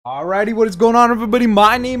Alrighty, what is going on, everybody?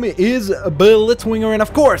 My name is Blitzwinger, and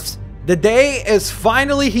of course, the day is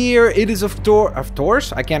finally here. It is of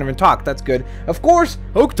course, I can't even talk, that's good. Of course,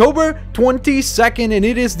 October 22nd, and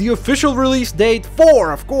it is the official release date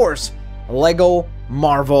for, of course, LEGO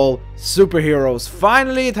Marvel Superheroes.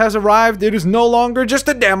 Finally, it has arrived. It is no longer just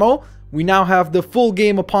a demo. We now have the full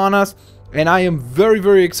game upon us, and I am very,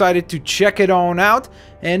 very excited to check it on out.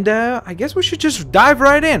 And I guess we should just dive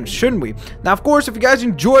right in, shouldn't we? Now, of course, if you guys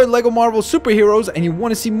enjoy LEGO Marvel Superheroes and you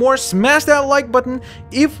want to see more, smash that like button.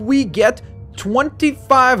 If we get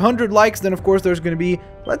 2,500 likes, then of course there's going to be,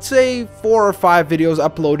 let's say, 4 or 5 videos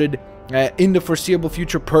uploaded in the foreseeable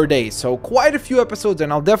future per day. So quite a few episodes,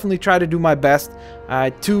 and I'll definitely try to do my best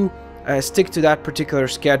to stick to that particular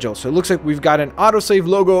schedule. So it looks like we've got an autosave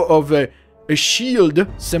logo of a shield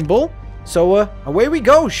symbol. So away we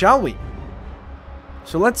go, shall we?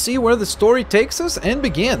 So let's see where the story takes us and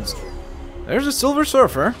begins. There's a Silver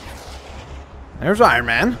Surfer. There's Iron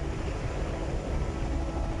Man.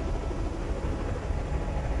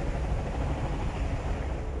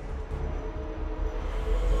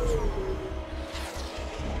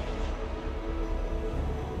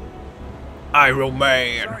 Iron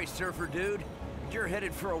Man. Sorry, Surfer dude. You're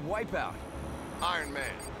headed for a wipeout. Iron Man.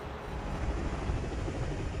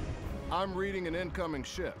 I'm reading an incoming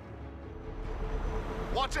ship.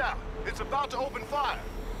 Watch out! It's about to open fire!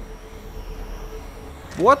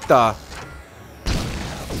 What the?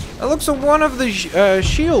 That looks like one of the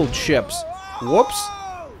shield ships. Whoops.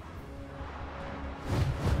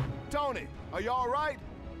 Tony, are you alright?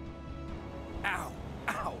 Ow,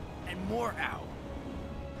 ow, and more ow.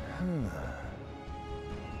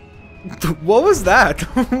 What was that?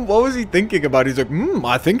 What was he thinking about? He's like,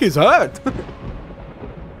 I think he's hurt.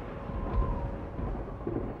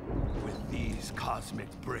 Cosmic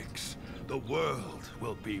bricks, the world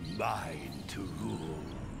will be mine to rule.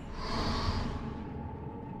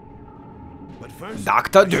 But first,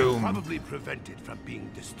 Dr. Doom probably prevent it from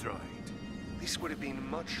being destroyed. This would have been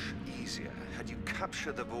much easier had you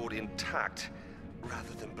captured the board intact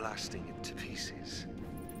rather than blasting it to pieces.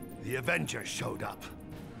 The Avengers showed up.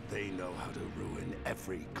 They know how to ruin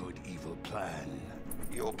every good evil plan.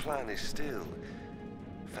 Your plan is still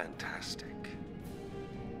fantastic.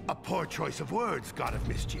 A poor choice of words, God of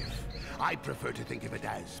Mischief. I prefer to think of it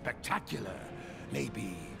as spectacular,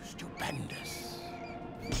 maybe stupendous.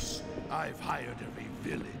 I've hired every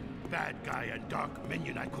villain, bad guy, and dark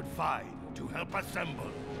minion I could find to help assemble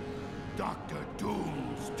Dr.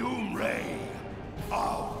 Doom's Doom Ray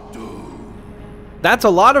of Doom. That's a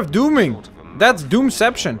lot of dooming. That's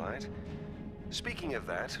Doomception. Right. Speaking of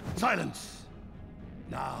that... Silence!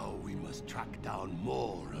 Now we must track down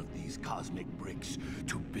more of these cosmic bricks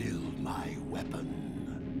to build my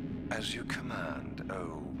weapon. As you command,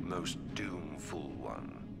 oh most doomful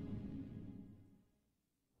one.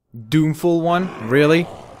 Doomful one? Really?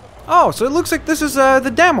 Oh, so it looks like this is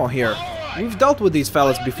the demo here. We've dealt with these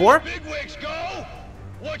fellas before. Bigwigs go!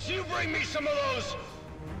 Once you bring me some of those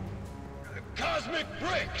cosmic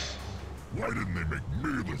bricks. Why didn't they make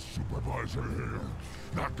me the supervisor here?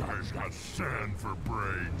 That guy's got sand for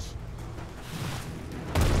brains.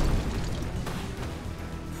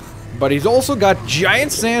 But he's also got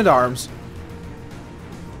giant sand arms.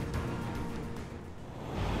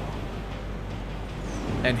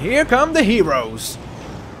 And here come the heroes.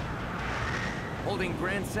 Holding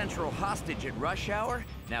Grand Central hostage at rush hour?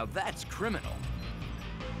 Now that's criminal.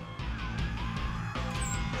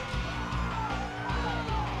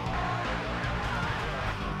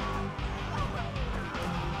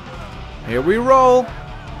 Here we roll.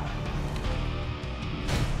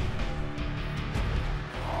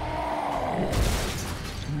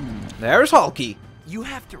 There's Hulky. You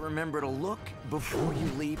have to remember to look before you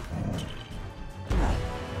leap.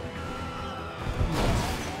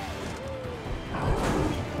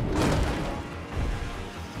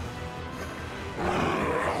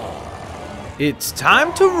 It's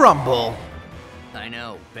time to rumble. I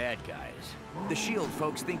know, bad guys. The SHIELD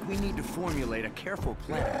folks think we need to formulate a careful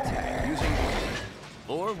plan attack using...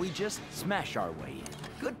 Or we just smash our way in.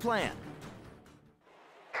 Good plan.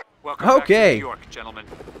 Welcome back to Okay. New York, gentlemen.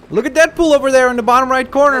 Look at Deadpool over there in the bottom right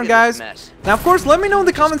corner, Look at this guys. mess. Now, of course, let me know in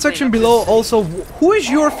the comment section below also who is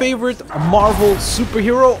your favorite Marvel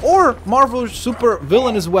superhero or Marvel super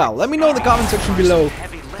villain as well. Let me know in the comment section below.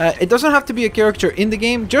 It doesn't have to be a character in the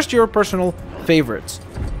game, just your personal favorites.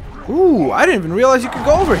 Ooh, I didn't even realize you could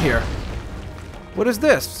go over here. What is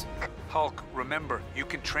this? Hulk, remember, you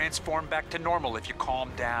can transform back to normal if you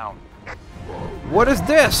calm down. What is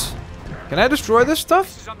this? Can I destroy this stuff?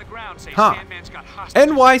 Pieces on the ground say Huh. Sandman's got hostage.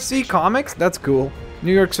 NYC Comics? That's cool.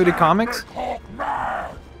 New York City Comics?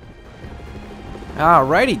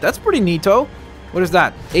 Alrighty, that's pretty neato. What is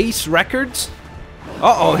that? Ace Records?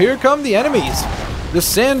 Uh-oh, here come the enemies. The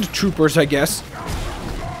Sand Troopers, I guess.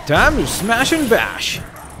 Time to smash and bash.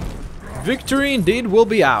 Victory indeed will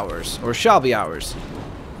be ours, or shall be ours.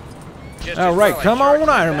 Alright, come on,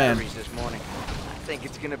 Iron Man. I think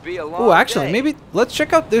it's gonna be a long Oh, actually, day. maybe let's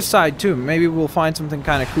check out this side too. Maybe we'll find something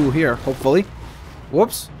kind of cool here, hopefully.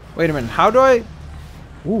 Whoops. Wait a minute. How do I...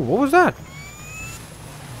 Ooh, what was that?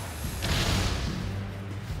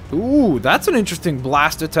 Ooh, that's an interesting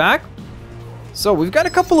blast attack. So we've got a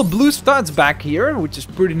couple of blue studs back here, which is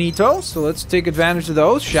pretty neato. So let's take advantage of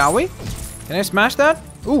those, shall we? Can I smash that?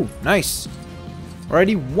 Ooh, nice.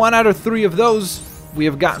 Alrighty, 1 out of 3 of those we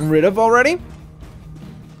have gotten rid of already.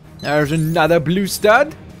 There's another blue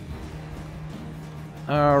stud.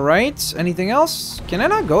 Alright, anything else? Can I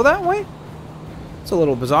not go that way? It's a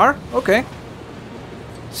little bizarre. Okay.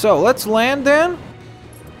 So let's land then.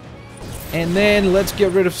 And then let's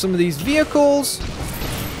get rid of some of these vehicles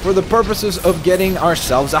for the purposes of getting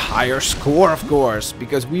ourselves a higher score, of course,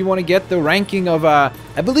 because we want to get the ranking of, I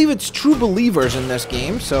believe it's True Believers in this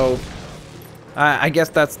game, so I guess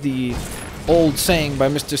that's the old saying by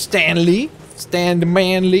Mr. Stan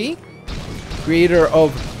Lee, creator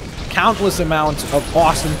of countless amounts of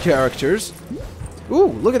awesome characters. Ooh,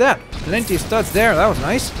 look at that. Plenty of studs there. That was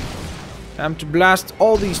nice. Time to blast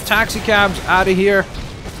all these taxi cabs out of here.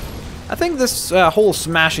 I think this whole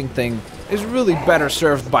smashing thing is really better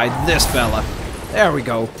served by this fella. There we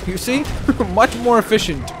go. You see? Much more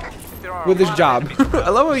efficient with his job. I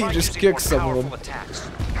love how he just kicks some of them.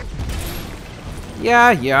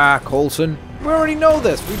 Yeah, Coulson. We already know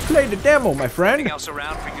this. We played the demo, my friend. Anything else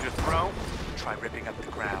around for you to throw? Try ripping up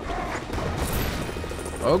the ground.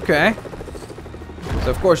 Okay.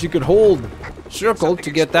 So of course you could hold circle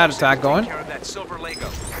to get that attack going.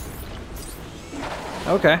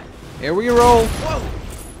 Okay. Here we roll.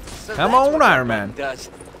 So Come that's on, what Iron that Man. does.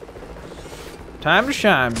 Time to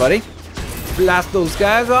shine, buddy. Blast those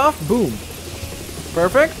guys off. Boom.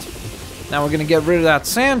 Perfect. Now we're gonna get rid of that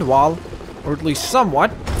sand wall, or at least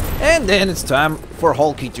somewhat. And then it's time for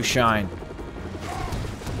Hulky to shine.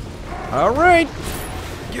 Alright.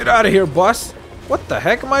 Get out of here, boss. What the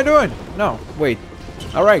heck am I doing? No, wait.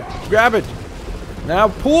 Alright, grab it. Now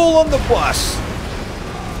pull on the bus.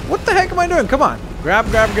 What the heck am I doing? Come on. Grab.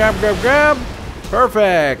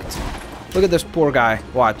 Perfect. Look at this poor guy.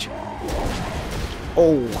 Watch.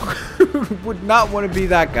 Oh. Would not want to be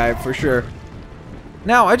that guy for sure.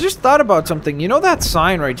 Now, I just thought about something. You know that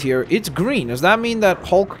sign right here? It's green. Does that mean that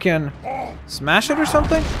Hulk can smash it or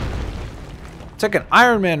something? It's like an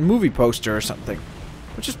Iron Man movie poster or something.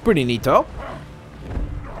 Which is pretty neato.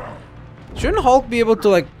 Shouldn't Hulk be able to,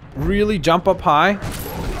 like, really jump up high?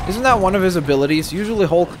 Isn't that one of his abilities? Usually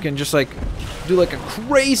Hulk can just, like, do, like, a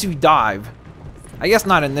crazy dive. I guess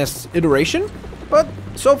not in this iteration, but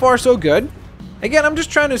so far so good. Again, I'm just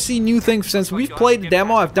trying to see new things since we've played the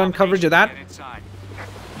demo. I've done coverage of that.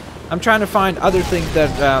 I'm trying to find other things that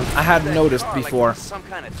I hadn't noticed before. Like some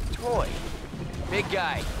kind of toy. Big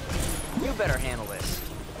guy, you better handle this.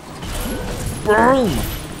 Boom!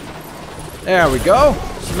 There we go.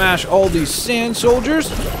 Smash all these sand soldiers.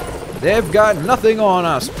 They've got nothing on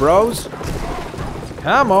us, bros.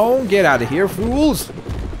 Come on, get out of here, fools.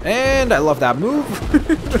 And I love that move.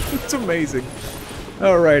 It's amazing.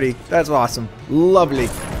 Alrighty, that's awesome. Lovely.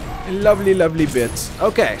 Lovely bits.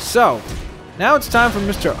 Okay, so now it's time for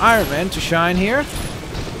Mr. Iron Man to shine here.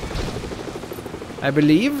 I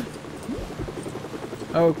believe.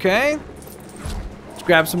 Okay. Let's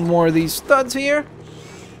grab some more of these studs here.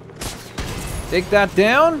 Take that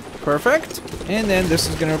down. Perfect. And then this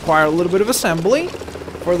is going to require a little bit of assembly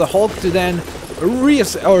for the Hulk to then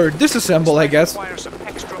disassemble, I guess,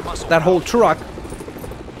 that whole truck.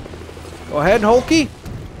 Go ahead, Hulky.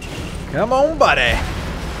 Come on, buddy.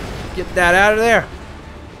 Get that out of there.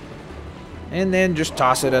 And then just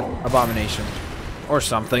toss it at Abomination. Or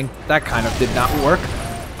something. That kind of did not work.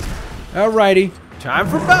 Alrighty. Time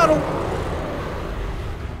for battle.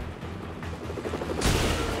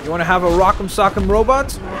 You want to have a Rock'em Sock'em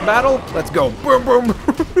Robots battle? Let's go. Boom, boom.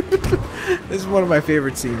 This is one of my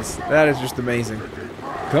favorite scenes. That is just amazing.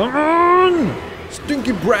 Come on!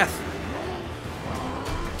 Stinky breath.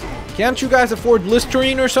 Can't you guys afford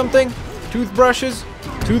Listerine or something? Toothbrushes?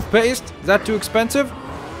 Toothpaste? Is that too expensive?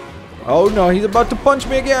 Oh no, he's about to punch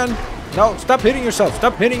me again. No, stop hitting yourself.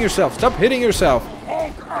 Stop hitting yourself. Stop hitting yourself.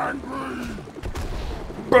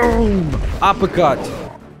 Boom! Uppercut.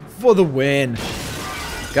 For the win.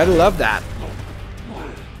 Gotta love that.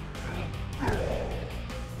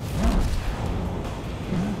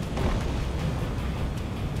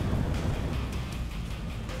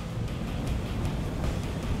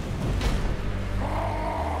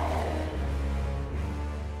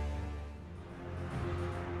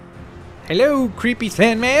 Hello, creepy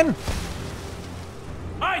Sandman.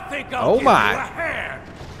 I think I'll give my. you a hand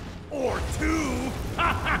or two.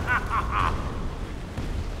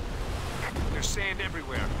 There's sand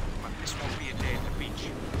everywhere, but this won't be a day at the beach.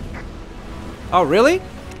 Oh, really?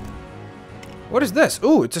 What is this?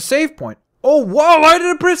 Ooh, it's a save point. Oh, whoa, why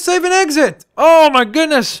did I press save and exit? Oh, my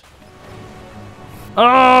goodness.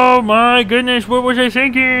 Oh, my goodness, what was I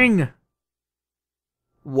thinking?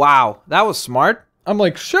 Wow, that was smart. I'm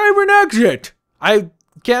like, save and exit. I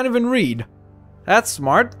can't even read. That's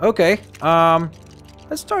smart. Okay,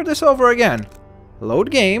 let's start this over again.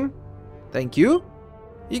 Load game. Thank you.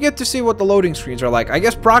 You get to see what the loading screens are like. I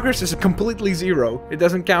guess progress is completely zero. It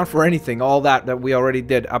doesn't count for anything, all that we already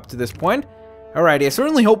did up to this point. Alrighty, I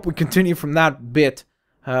certainly hope we continue from that bit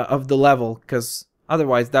of the level, because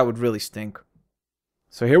otherwise that would really stink.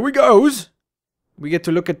 So here we goes. We get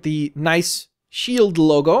to look at the nice shield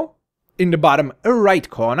logo in the bottom right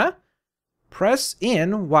corner. Press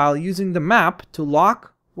in while using the map to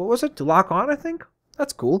lock, what was it? To lock on, I think?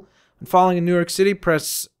 That's cool. And following in New York City,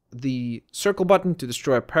 press the circle button to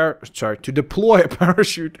destroy a to deploy a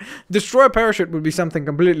parachute. Destroy a parachute would be something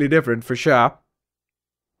completely different for sure.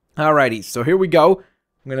 Alrighty, so here we go.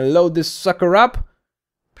 I'm gonna load this sucker up.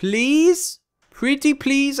 Please? Pretty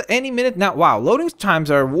please, any minute now. Wow, loading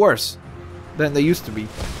times are worse than they used to be,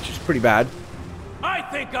 which is pretty bad. I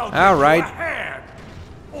think I'll give you a hand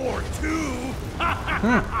or two.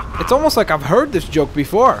 It's almost like I've heard this joke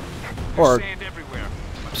before. Or Sand everywhere.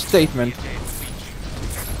 statement.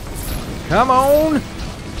 Come on!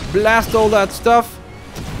 Blast all that stuff.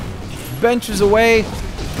 Benches away.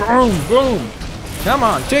 Boom, boom. Come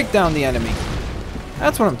on, take down the enemy.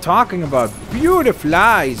 That's what I'm talking about. Beautiful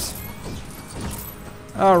eyes.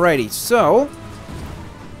 Alrighty, so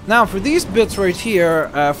now for these bits right here,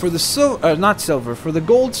 for the not silver, for the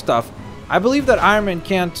gold stuff, I believe that Iron Man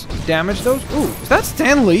can't damage those. Ooh, is that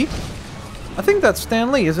Stan Lee? I think that's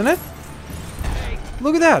Stan Lee, isn't it?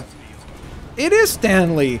 Look at that. It is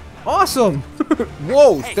Stan Lee. Awesome.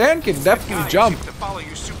 Whoa, Stan can definitely jump. To follow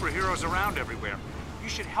you superheroes around everywhere. You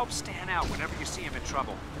should help Stan out whenever you see him in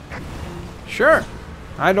trouble. Sure,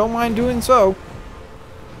 I don't mind doing so.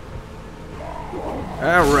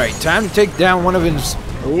 Alright, time to take down one of his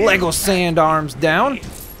Lego sand arms down.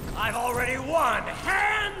 I've already won,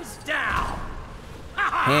 hands down.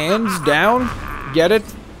 Hands down. Get it?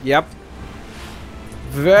 Yep.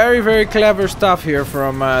 Very, very clever stuff here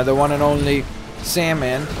from the one and only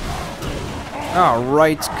Sandman.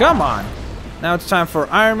 Alright, come on. Now it's time for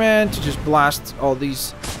Iron Man to just blast all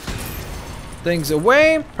these things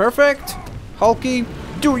away. Perfect. Hulky,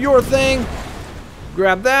 do your thing.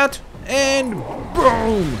 Grab that. And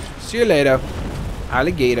boom. See you later,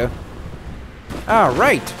 alligator.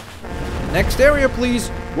 Alright. Next area, please.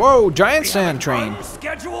 Whoa, giant sand train.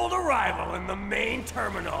 Scheduled arrival in the main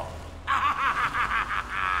terminal.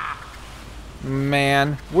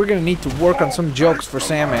 Man, we're gonna need to work on some jokes for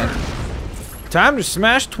Sandman. Time to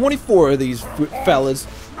smash 24 of these fellas.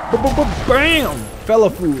 Bam! Fella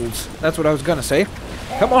fools. That's what I was gonna say.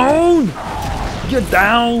 Come on! Get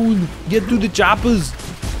down! Get to the choppers!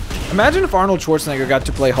 Imagine if Arnold Schwarzenegger got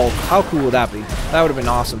to play Hulk. How cool would that be? That would have been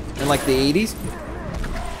awesome. In like the 80s.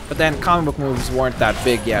 But then comic book movies weren't that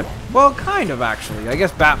big yet. Well, kind of actually. I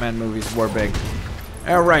guess Batman movies were big.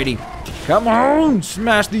 Alrighty. Come on!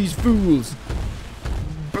 Smash these fools!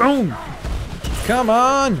 Boom! Come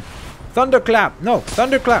on! Thunderclap! No,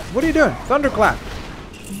 thunderclap! What are you doing? Thunderclap!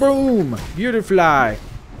 Boom! Beautifly!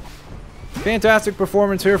 Fantastic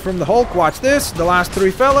performance here from the Hulk. Watch this. The last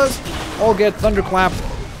three fellas all get thunderclapped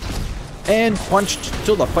and punched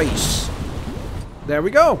to the face. There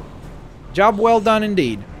we go. Job well done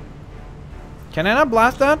indeed. Can I not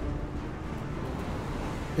blast that?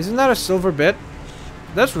 Isn't that a silver bit?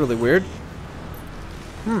 That's really weird.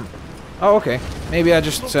 Oh, okay. Maybe I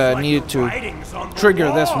just needed to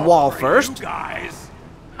trigger this wall first.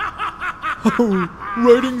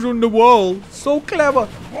 Writings on the wall. So clever.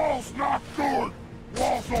 Wall's not good.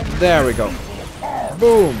 Wall's only There we go.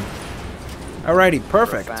 Boom. Alrighty,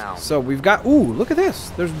 perfect. So we've got... Ooh, look at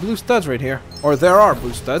this. There's blue studs right here. Or there are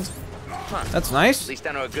blue studs. That's nice. At least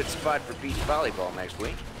I know a good spot for beach volleyball next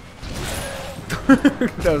week.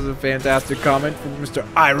 That was a fantastic comment from Mr.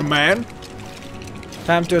 Iron Man.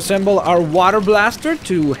 Time to assemble our water blaster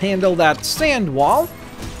to handle that sand wall.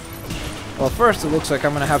 Well, first it looks like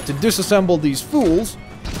I'm gonna have to disassemble these fools.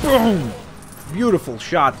 Boom! Beautiful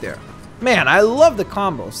shot there. Man, I love the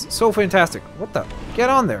combos. It's so fantastic. What the? Get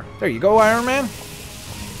on there. There you go, Iron Man.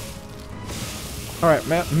 Alright,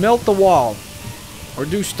 melt the wall. Or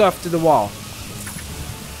do stuff to the wall.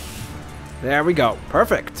 There we go.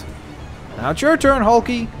 Perfect. Now it's your turn,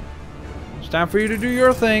 Hulky. time for you to do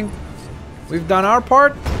your thing. We've done our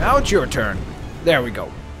part. Now it's your turn. There we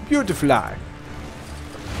go. Beautifly.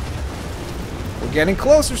 We're getting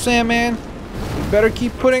closer, Sandman. You better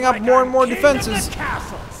keep putting up more and more defenses. The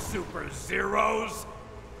castle, Super Zeros.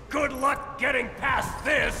 Good luck getting past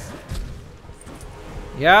this.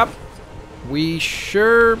 Yep. We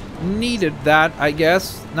sure needed that, I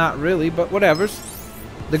guess. Not really, but whatever's.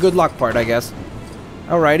 The good luck part, I guess.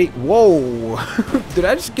 Alrighty. Whoa. Did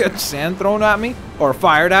I just get sand thrown at me? Or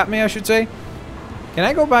fired at me, I should say. Can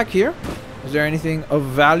I go back here? Is there anything of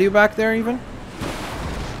value back there, even?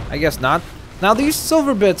 I guess not. Now, these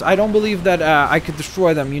silver bits, I don't believe that I could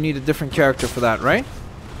destroy them. You need a different character for that, right?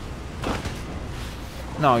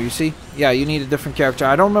 No, you see? Yeah, you need a different character.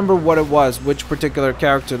 I don't remember what it was, which particular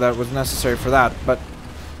character that was necessary for that. But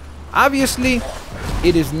obviously,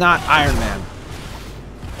 it is not Iron Man.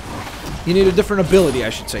 You need a different ability,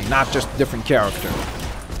 I should say, not just a different character.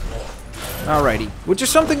 Alrighty. Which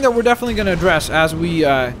is something that we're definitely going to address as we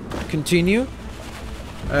continue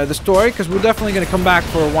the story, because we're definitely going to come back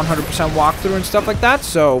for a 100% walkthrough and stuff like that,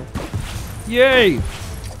 so yay!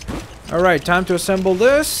 Alright, time to assemble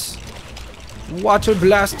this. Water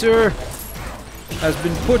Blaster has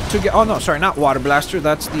been put together. Oh no, sorry, not Water Blaster.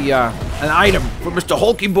 That's the an item for Mr.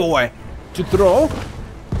 Hulky Boy to throw.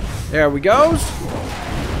 There we goes.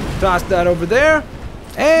 Toss that over there.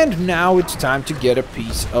 And now it's time to get a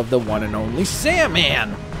piece of the one and only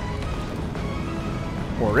Sandman.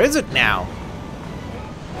 Or is it now?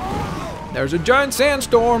 There's a giant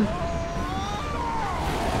sandstorm.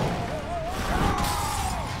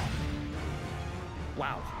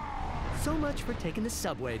 Wow. So much for taking the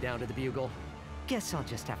subway down to the Bugle. Guess I'll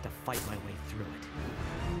just have to fight my way through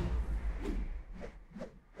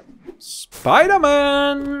it.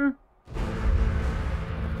 Spider-Man!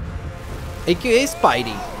 AKA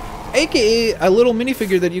Spidey. AKA a little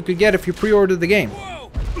minifigure that you could get if you pre-ordered the game.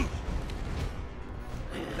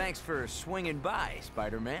 Thanks for swinging by,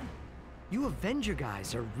 Spider-Man. You Avenger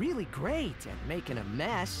guys are really great at making a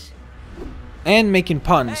mess. And making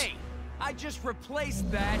puns. Hey, I just replaced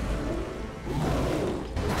that.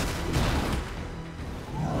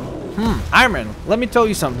 Iron Man, let me tell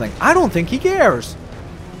you something. I don't think he cares.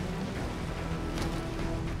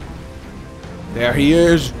 There he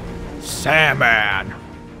is. Sandman.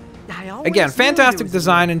 Again, fantastic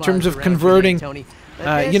design in terms of converting,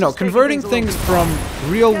 you know, converting things from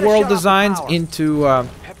real-world designs into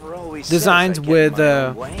designs with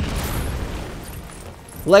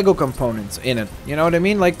Lego components in it. You know what I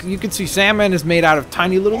mean? Like, you can see Sandman is made out of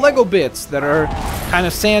tiny little Lego bits that are kind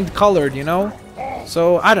of sand-colored, you know?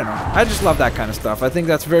 So, I don't know. I just love that kind of stuff. I think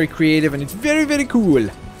that's very creative and it's very, very cool.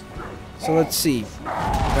 So, let's see. Do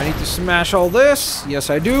I need to smash all this? Yes,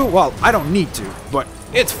 I do. Well, I don't need to, but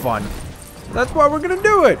it's fun. That's why we're gonna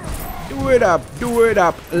do it. Do it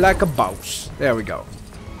up like a boss. There we go.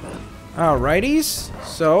 Alrighties.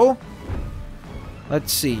 So,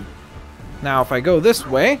 let's see. Now, if I go this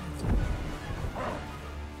way,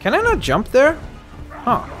 can I not jump there?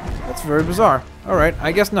 Huh. That's very bizarre. Alright,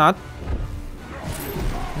 I guess not.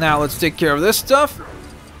 Now, let's take care of this stuff.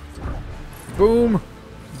 Boom.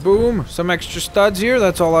 Boom. Some extra studs here.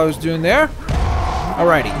 That's all I was doing there.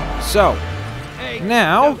 Alrighty. So,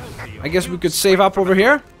 now, I guess we could save up over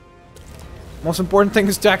here. Most important thing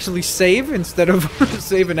is to actually save instead of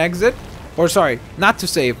save and exit. Or, sorry, not to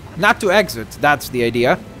save. Not to exit. That's the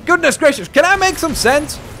idea. Goodness gracious, can I make some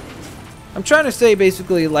sense? I'm trying to say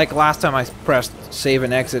basically like last time I pressed save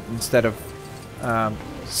and exit instead of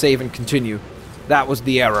save and continue. That was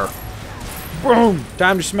the error. Boom!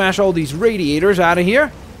 Time to smash all these radiators out of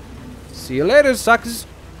here. See you later, suckers.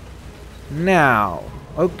 Now,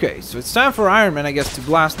 okay, so it's time for Iron Man, I guess, to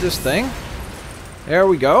blast this thing. There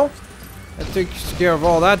we go. That takes care of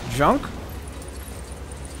all that junk.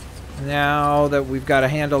 Now that we've got a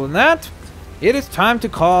handle on that, it is time to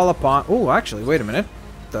call upon... Oh, actually, wait a minute.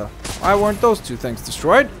 Why weren't those two things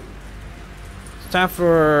destroyed? It's time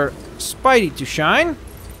for Spidey to shine.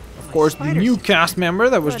 Of course, the new cast member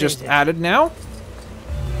that was just added now.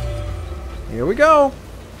 Here we go.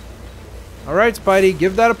 Alright, Spidey,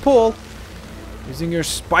 give that a pull. Using your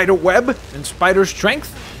spider web and spider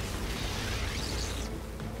strength.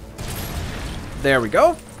 There we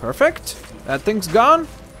go. Perfect. That thing's gone.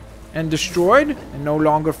 And destroyed. And no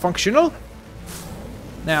longer functional.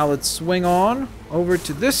 Now let's swing on over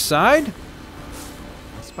to this side.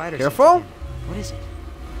 Careful. What is it?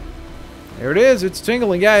 There it is. It's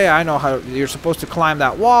tingling. Yeah, I know how you're supposed to climb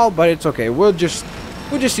that wall, but it's okay. We'll just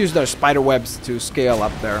use those spider webs to scale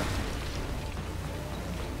up there.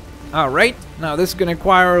 All right. Now this is going to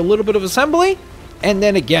require a little bit of assembly, and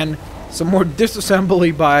then again some more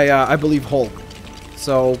disassembly by, I believe, Hulk.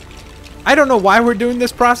 So, I don't know why we're doing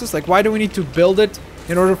this process. Like, why do we need to build it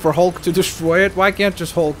in order for Hulk to destroy it? Why can't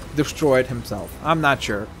just Hulk destroy it himself? I'm not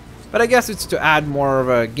sure. But I guess it's to add more of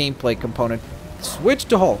a gameplay component. Switch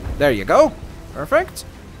to Hulk. There you go. Perfect.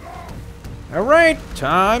 Alright,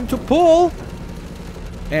 time to pull.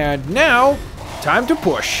 And now, time to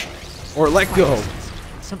push. Or let go.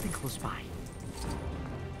 Something close by.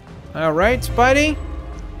 Alright, Spidey.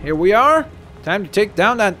 Here we are. Time to take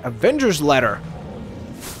down that Avengers letter.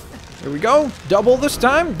 Here we go. Double this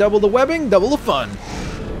time. Double the webbing, double the fun.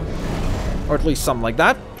 Or at least something like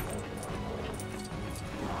that.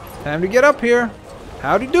 Time to get up here.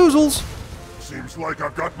 Howdy doozles. Seems like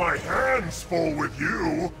I've got my hands full with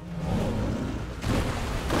you.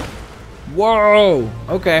 Whoa.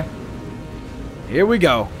 Okay. Here we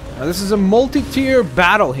go. Now this is a multi-tier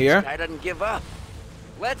battle here. Guy doesn't give up.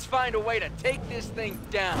 Let's find a way to take this thing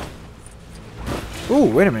down. Ooh,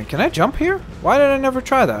 wait a minute. Can I jump here? Why did I never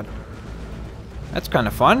try that? That's kind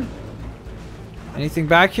of fun. Anything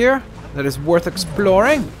back here that is worth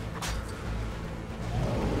exploring?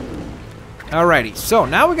 Alrighty, so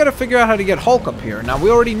now we gotta figure out how to get Hulk up here. Now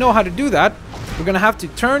we already know how to do that. We're gonna have to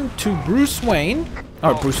turn to Bruce Wayne.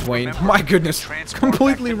 Oh, Bruce Wayne. My goodness.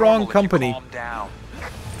 Completely wrong company.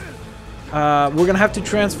 We're gonna have to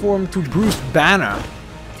transform to Bruce Banner.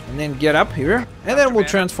 And then get up here. And then we'll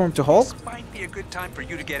transform to Hulk. This might be a good time for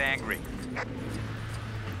you to get angry.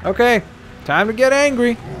 Okay, time to get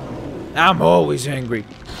angry. I'm always angry.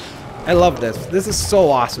 I love this. This is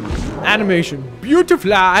so awesome. Animation.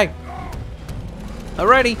 Beautifly.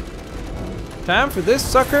 Alrighty. Time for this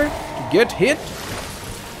sucker to get hit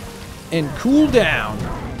and cool down.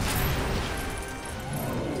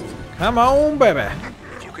 Come on, baby.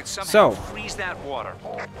 If you could somehow freeze that water.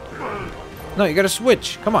 No, you gotta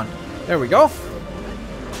switch. Come on. There we go.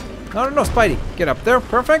 No, Spidey. Get up there.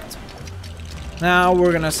 Perfect. Now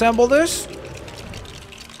we're gonna assemble this.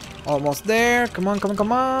 Almost there. Come on, come on,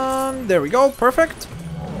 come on. There we go. Perfect.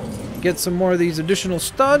 Get some more of these additional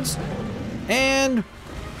studs. And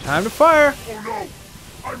time to fire. Oh no!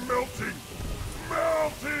 I'm melting!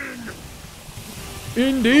 Melting!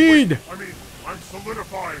 Indeed. I mean, I'm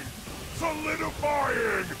solidifying!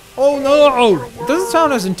 Solidifying! Oh no! It doesn't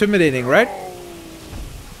sound as intimidating, right?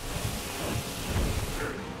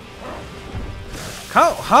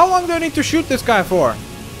 How long do I need to shoot this guy for?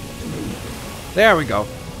 There we go.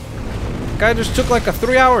 Guy just took like a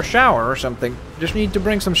 3-hour shower or something. Just need to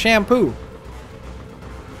bring some shampoo.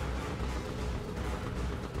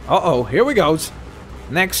 Uh-oh, here we goes.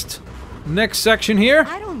 Next section here.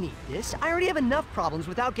 I don't need this. I already have enough problems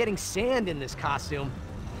without getting sand in this costume.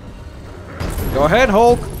 Go ahead,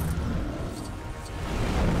 Hulk.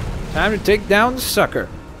 Time to take down the sucker.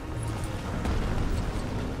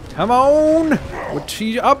 Come on. What's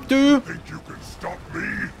he up to? Think you can stop me?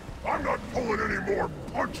 I'm not pulling any more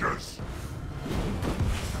punches.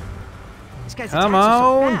 This guy's Come attacks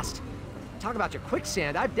are on. so fast. Talk about your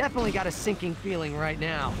quicksand. I've definitely got a sinking feeling right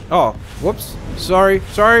now. Oh, whoops. Sorry.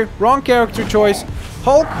 Wrong character choice.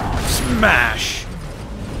 Hulk smash.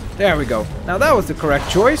 There we go. Now that was the correct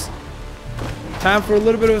choice. Time for a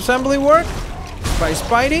little bit of assembly work by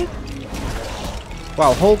Spidey.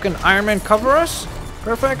 While Hulk and Iron Man cover us.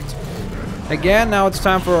 Perfect. Again, now it's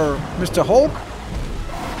time for Mr. Hulk.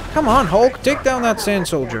 Come on, Hulk. Take down that sand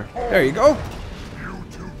soldier. There you go.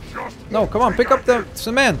 No, come on. Pick up the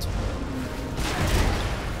cement.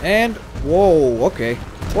 And, whoa, okay.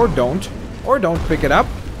 Or don't. Or don't pick it up.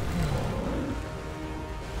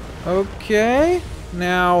 Okay.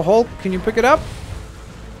 Now, Hulk, can you pick it up?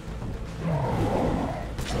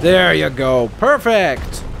 There you go.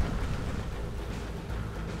 Perfect.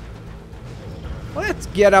 Let's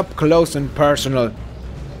get up close and personal.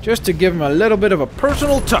 Just to give him a little bit of a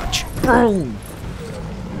personal touch. Boom.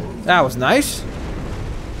 That was nice.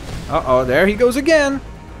 Uh-oh, there he goes again.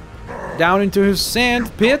 Down into his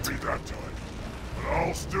sand pit.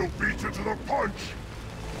 I'll still beat you to the punch.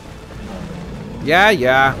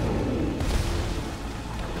 Yeah.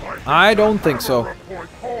 I don't think so.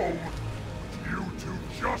 You two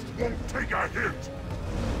just won't take a hit.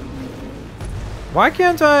 Why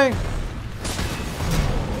can't I?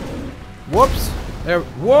 Whoops. There.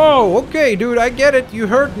 Whoa. Okay, dude. I get it. You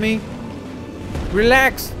hurt me.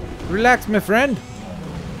 Relax. Relax, my friend.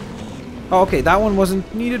 Oh, okay, that one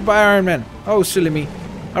wasn't needed by Iron Man. Oh, silly me.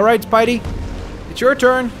 Alright, Spidey. It's your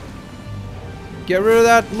turn. Get rid of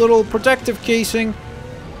that little protective casing.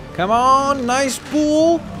 Come on. Nice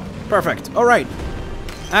pull. Perfect. Alright.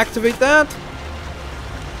 Activate that.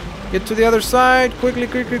 Get to the other side.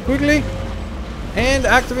 Quickly. And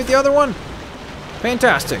activate the other one.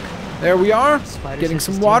 Fantastic. There we are. Getting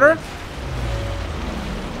some water.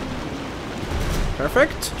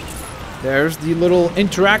 Perfect. There's the little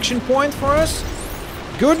interaction point for us.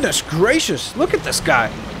 Goodness gracious. Look at this guy.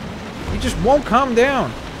 He just won't calm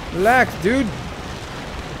down. Relax, dude.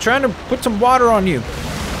 I'm trying to put some water on you.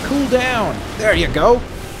 Cool down. There you go.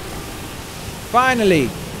 Finally.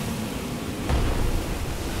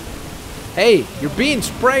 Hey, you're being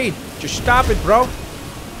sprayed. Just stop it, bro.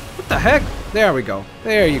 What the heck? There we go.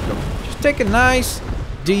 There you go. Just take a nice,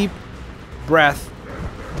 deep breath.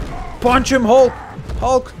 Punch him, Hulk.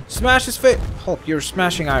 Hulk, smash his face. Hulk, you're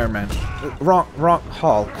smashing Iron Man. Wrong,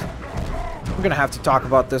 Hulk. We're gonna have to talk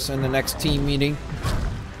about this in the next team meeting.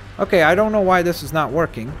 Okay, I don't know why this is not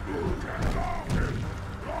working.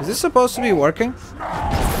 Is this supposed to be working?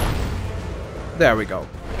 There we go.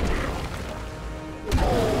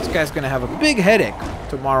 This guy's gonna have a big headache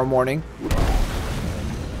tomorrow morning.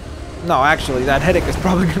 No, actually, that headache is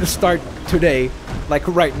probably gonna start today, like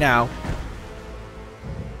right now.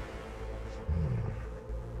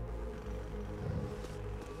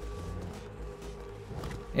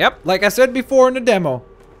 Yep, like I said before in the demo.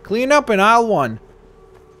 Clean up in aisle 1.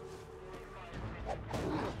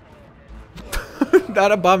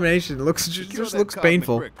 That abomination just looks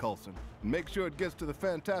painful. Brick, Coulson. Make sure it gets to the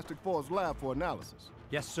Fantastic Four's lab for analysis.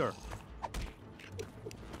 Yes, sir.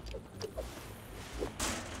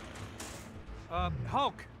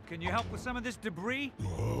 Hulk, can you help with some of this debris?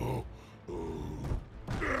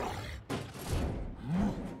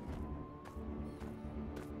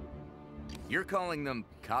 You're calling them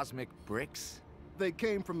cosmic bricks? They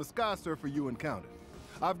came from the Sky Surfer you encountered.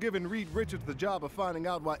 I've given Reed Richards the job of finding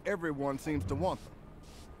out why everyone seems to want them.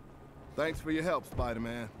 Thanks for your help,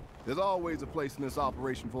 Spider-Man. There's always a place in this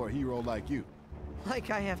operation for a hero like you.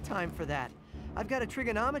 Like I have time for that. I've got a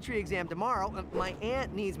trigonometry exam tomorrow. My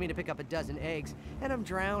aunt needs me to pick up a dozen eggs, and I'm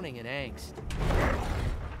drowning in angst.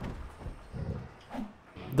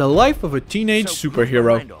 The life of a teenage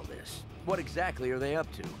superhero. Behind all this? What exactly are they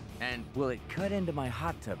up to? And will it cut into my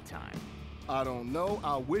hot tub time? I don't know.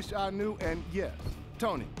 I wish I knew. And yes,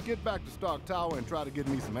 Tony, get back to Stark Tower and try to get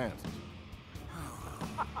me some answers.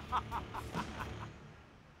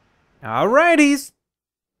 Alrighties.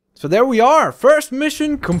 So there we are. First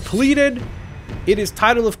mission completed. It is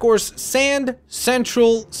titled, of course, Sand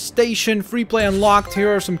Central Station. Free play unlocked.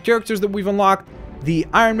 Here are some characters that we've unlocked. The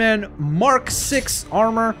Iron Man Mark 6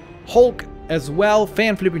 armor. Hulk as well.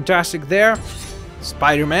 Fan-flipping-tastic there.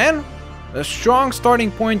 Spider-Man. A strong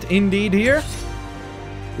starting point indeed here.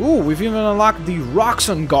 Ooh, we've even unlocked the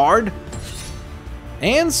Roxxon Guard.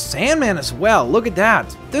 And Sandman as well. Look at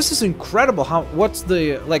that. This is incredible. What's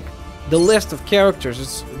the, like, the list of characters.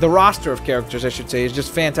 It's the roster of characters, I should say, is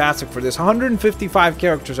just fantastic for this. 155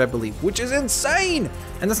 characters, I believe, which is insane.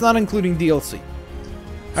 And that's not including DLC.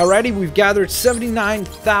 Alrighty, we've gathered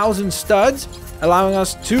 79,000 studs, allowing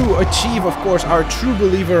us to achieve, of course, our True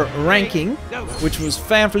Believer ranking, which was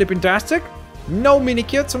fan-flipping-tastic. No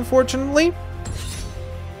mini-kits, unfortunately.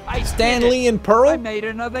 Stan Lee and Pearl. I made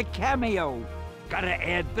another cameo. Gotta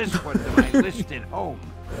add this one to my list at home.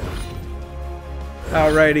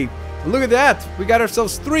 Alrighty. Look at that. We got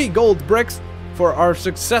ourselves 3 gold bricks for our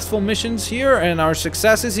successful missions here and our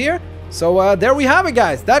successes here. So there we have it,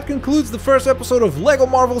 guys. That concludes the first episode of LEGO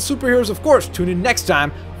Marvel Superheroes. Of course, tune in next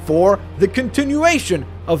time for the continuation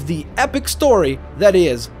of the epic story that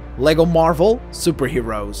is LEGO Marvel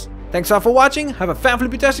Superheroes. Thanks all for watching. Have a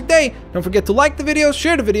fan-flipping-tastic day. Don't forget to like the videos,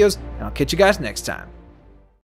 share the videos, and I'll catch you guys next time.